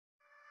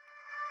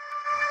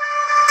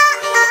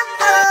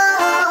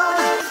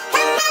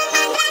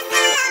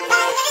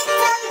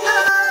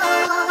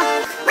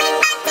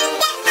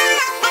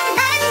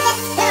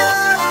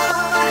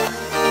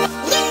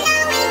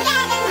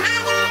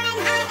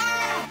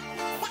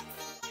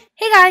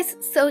guys,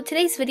 so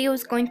today's video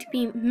is going to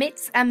be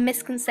myths and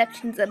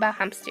misconceptions about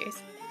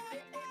hamsters.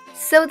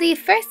 So the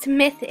first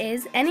myth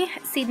is any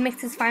seed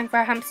mix is fine for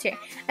a hamster,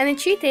 and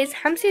the truth is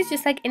hamsters,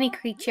 just like any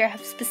creature,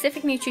 have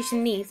specific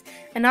nutrition needs,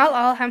 and not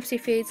all hamster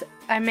foods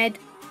are made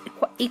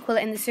equal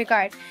in this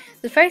regard.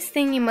 The first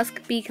thing you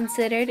must be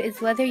considered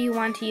is whether you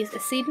want to use a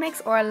seed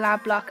mix or a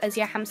lab block as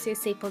your hamster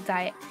staple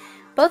diet.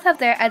 Both have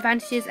their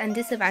advantages and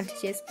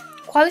disadvantages.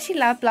 Quality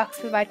lab blocks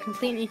provide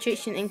complete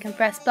nutrition in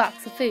compressed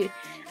blocks of food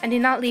and do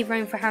not leave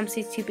room for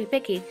hamsters to be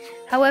picky.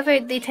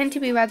 However, they tend to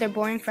be rather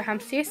boring for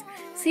hamsters.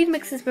 Seed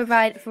mixes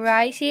provide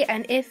variety,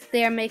 and if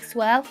they are mixed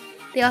well,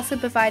 they also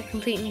provide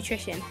complete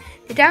nutrition.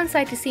 The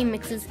downside to seed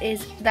mixes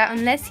is that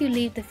unless you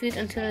leave the food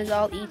until it is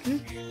all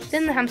eaten,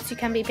 then the hamster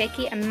can be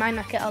picky and might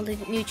not get all the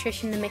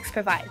nutrition the mix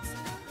provides.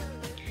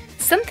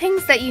 Some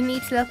things that you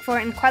need to look for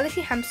in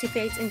quality hamster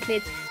foods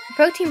include the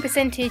protein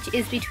percentage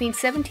is between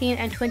 17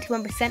 and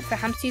 21% for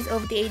hamsters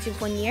over the age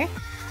of 1 year.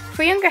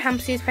 For younger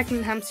hamsters,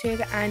 pregnant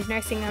hamsters and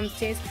nursing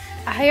hamsters,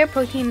 a higher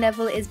protein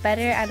level is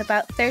better at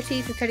about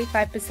 30 to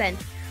 35%,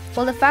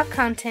 while the fat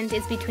content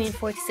is between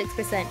 4 to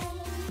 6%.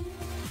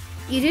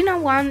 You do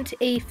not want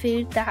a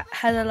food that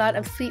has a lot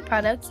of sweet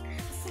products,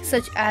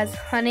 such as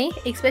honey,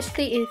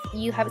 especially if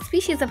you have a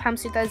species of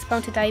hamster that is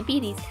prone to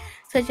diabetes,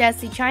 such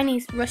as the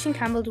Chinese Russian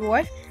Camel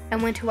Dwarf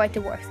and Winter White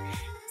Dwarf.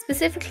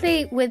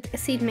 Specifically with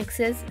seed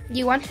mixes,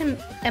 you want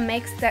a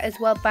mix that is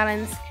well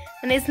balanced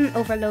and isn't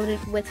overloaded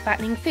with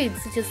fattening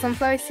foods such as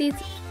sunflower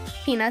seeds,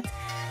 peanuts,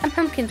 and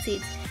pumpkin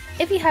seeds.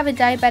 If you have a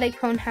diabetic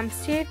prone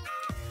hamster,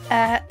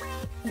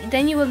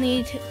 then you will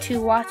need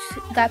to watch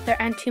that there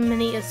aren't too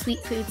many of sweet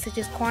foods such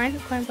as corn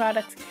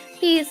products,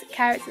 peas,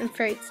 carrots, and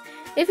fruits.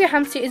 If your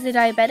hamster is a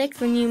diabetic,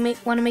 then you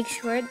want to make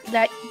sure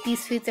that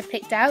these foods are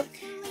picked out,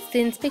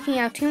 since picking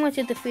out too much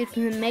of the food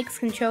from the mix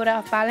can throw it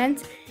off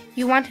balance.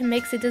 You want a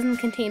mix that doesn't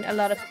contain a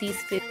lot of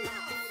these foods.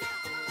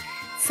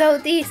 So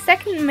the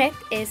second myth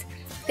is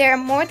there are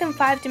more than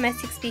 5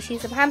 domestic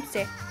species of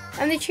hamster,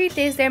 and the truth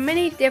is there are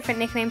many different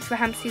nicknames for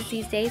hamsters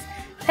these days.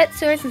 Pet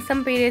stores and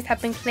some breeders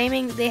have been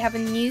claiming they have a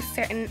new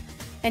certain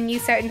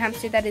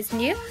hamster that is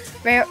new,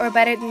 rare, or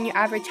better than your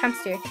average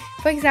hamster.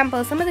 For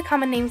example, some of the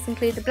common names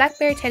include the black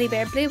bear, teddy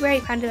bear, blueberry,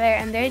 panda bear,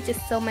 and there are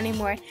just so many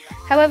more.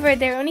 However,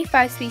 there are only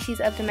 5 species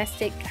of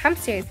domestic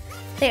hamsters.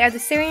 They are the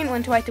Syrian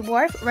Winter White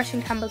Dwarf,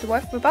 Russian Camel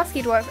Dwarf,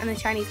 Roboski Dwarf, and the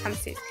Chinese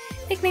hamsters.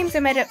 Nicknames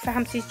are made up for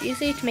hamsters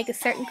usually to make a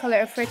certain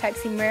colour or fur type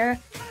seem rarer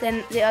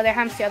than the other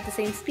hamster of the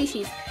same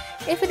species.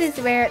 If it is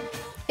rare,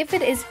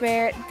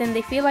 then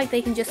they feel like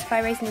they can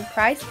justify raising the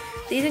price.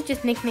 These are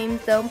just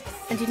nicknames though,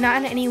 and do not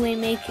in any way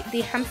make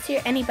the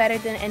hamster any better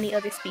than any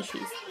other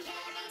species.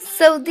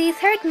 So the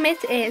third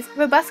myth is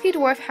Roboski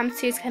Dwarf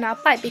hamsters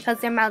cannot bite because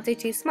their mouths are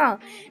too small.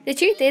 The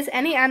truth is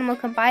any animal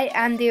can bite,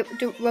 and the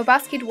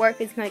Roboski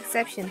Dwarf is no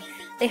exception.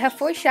 They have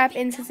 4 sharp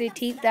incisor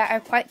teeth that are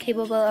quite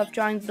capable of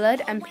drawing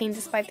blood and pain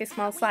despite their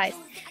small size.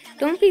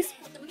 Don't be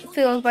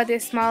fooled by their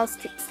small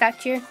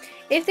stature.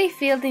 If they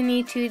feel they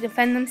need to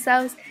defend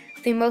themselves,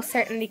 they most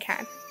certainly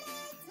can.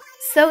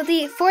 So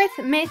the fourth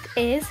myth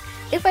is,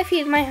 if I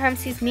feed my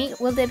hamsters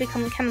meat, will they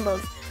become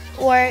cannibals?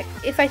 Or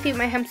if I feed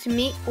my hamster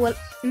meat, will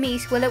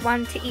it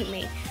want to eat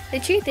me? The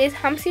truth is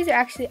hamsters are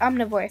actually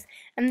omnivores,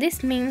 and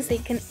this means they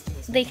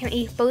can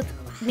eat both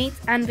meat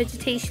and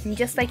vegetation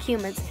just like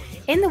humans.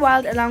 In the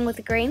wild, along with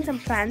the grains and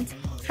plants,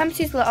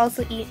 hamsters will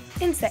also eat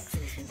insects.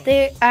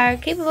 They are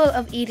capable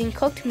of eating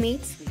cooked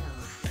meats,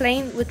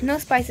 plain with no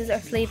spices or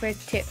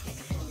flavors too.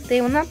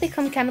 They will not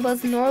become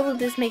cannibals, nor will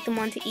this make them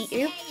want to eat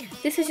you.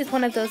 This is just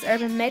one of those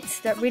urban myths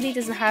that really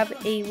doesn't have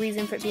a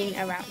reason for being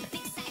around.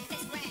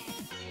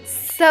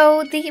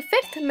 So the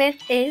fifth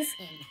myth is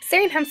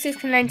Syrian hamsters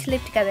can learn to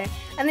live together,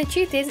 and the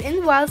truth is in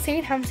the wild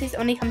Syrian hamsters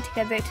only come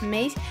together to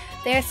mate.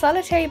 They are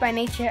solitary by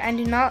nature and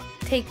do not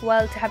take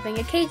well to having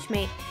a cage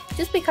mate.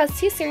 Just because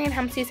 2 Syrian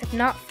hamsters have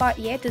not fought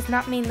yet does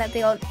not mean that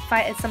they will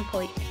fight at some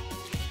point.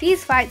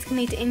 These fights can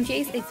lead to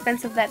injuries,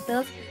 expensive vet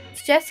bills,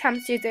 stressed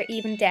hamsters, or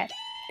even death.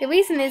 The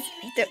reason is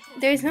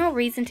there is no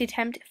reason to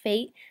tempt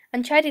fate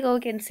and try to go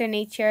against their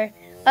nature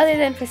other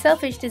than for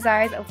selfish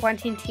desires of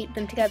wanting to keep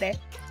them together.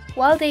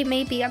 While they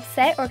may be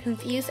upset or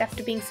confused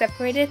after being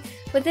separated,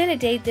 within a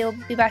day they will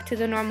be back to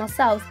their normal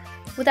selves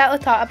without a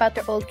thought about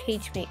their old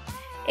cage mate.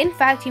 In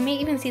fact, you may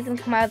even see them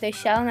come out of their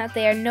shell and that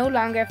they are no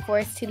longer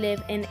forced to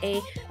live in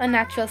an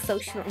unnatural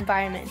social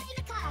environment.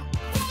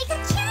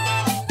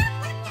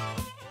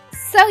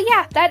 So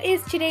yeah, that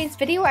is today's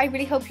video. I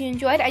really hope you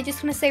enjoyed. I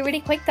just want to say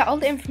really quick that all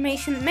the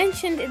information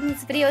mentioned in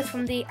this video is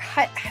from the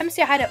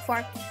Hamster Hideout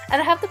forum,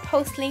 and I have the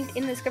post linked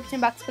in the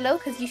description box below,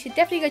 because you should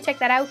definitely go check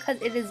that out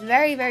because it is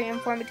very, very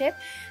informative.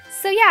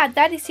 So yeah,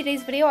 that is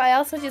today's video. I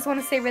also just want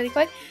to say really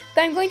quick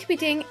that I'm going to be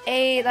doing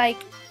a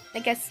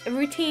a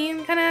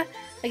routine, kind of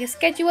like a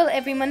schedule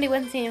every Monday,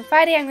 Wednesday, and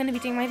Friday. I'm going to be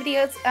doing my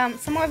videos,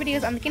 some more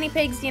videos on the guinea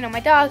pigs, my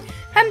dog,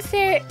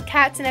 hamster,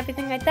 cats, and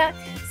everything like that.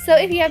 So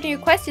if you have any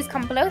requests, just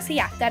comment below. So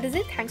yeah, that is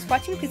it. Thanks for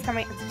watching. Please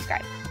comment and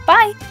subscribe.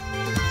 Bye!